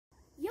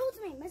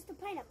me, Mr.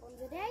 Pineapple, and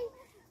today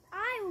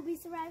I will be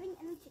surviving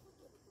in a chicken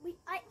coop.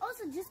 I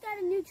also just got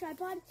a new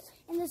tripod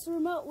and this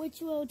remote,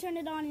 which will turn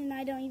it on, and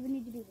I don't even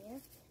need to be there.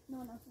 No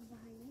one else is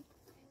behind me.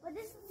 But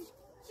this is the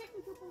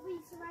chicken coop we'll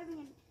be surviving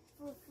in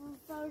for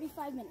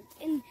 45 minutes.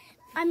 And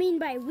I mean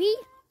by we,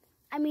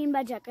 I mean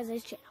by Jack, as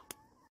his channel.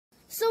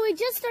 So we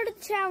just started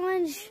the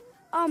challenge,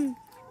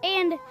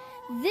 and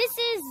this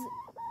is,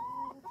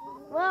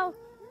 well,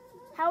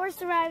 how we're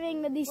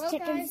surviving with these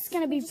chickens. Guys, it's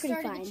gonna be pretty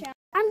fine.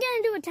 I'm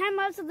gonna do a time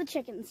lapse of the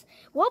chickens.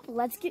 Well,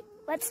 let's start.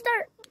 Of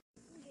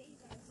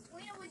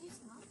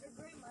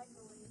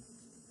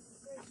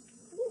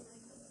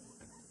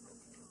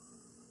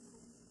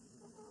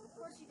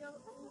course, you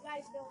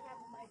guys don't have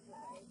a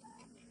microwave.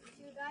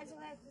 So you guys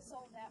will have to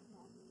solve that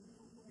one.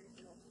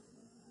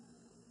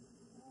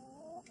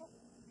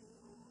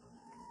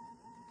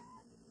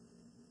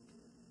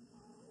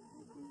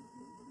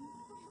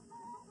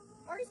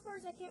 Artist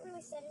spurs, I can't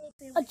really set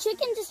anything. A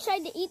chicken just tried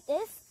to eat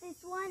this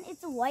one.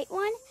 It's a white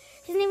one.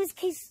 His name is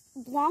Queso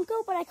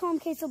Blanco, but I call him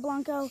Queso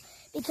Blanco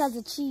because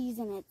of cheese,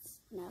 and it's,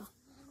 no.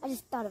 I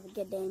just thought of a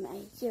good name.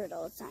 I hear it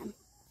all the time.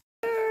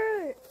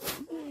 I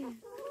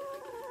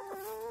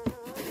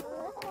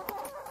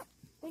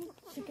think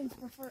chickens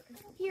prefer.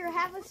 Here,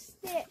 have a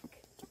stick.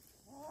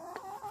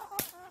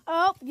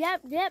 Oh,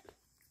 yep. Good.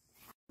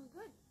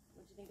 What'd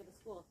you think of the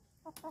school?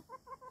 Nice.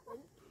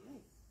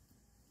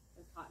 It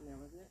was hot in there,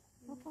 wasn't it?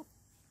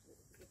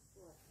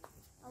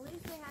 At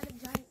least they had a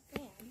giant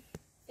fan.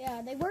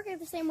 Yeah, they work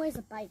the same way as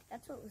a bike.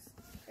 That's what was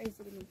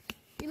crazy to me.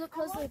 You look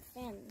closely at the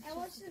fan. I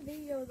watched a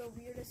video of the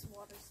weirdest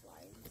water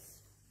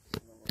slides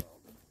in the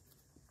world.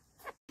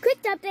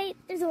 Quick update.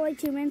 There's only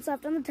 2 minutes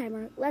left on the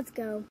timer. Let's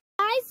go.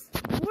 Guys,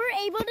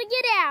 we're able to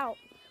get out.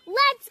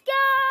 Let's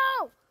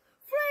go!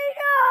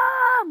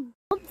 Freedom!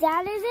 Well,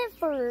 that is it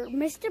for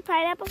Mr.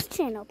 Pineapple's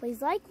channel.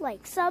 Please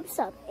like, sub,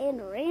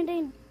 and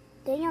random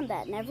thing on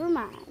that. Never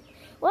mind.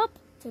 Well,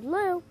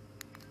 toodaloo.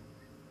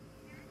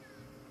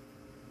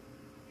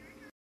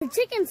 The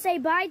chickens say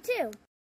bye too.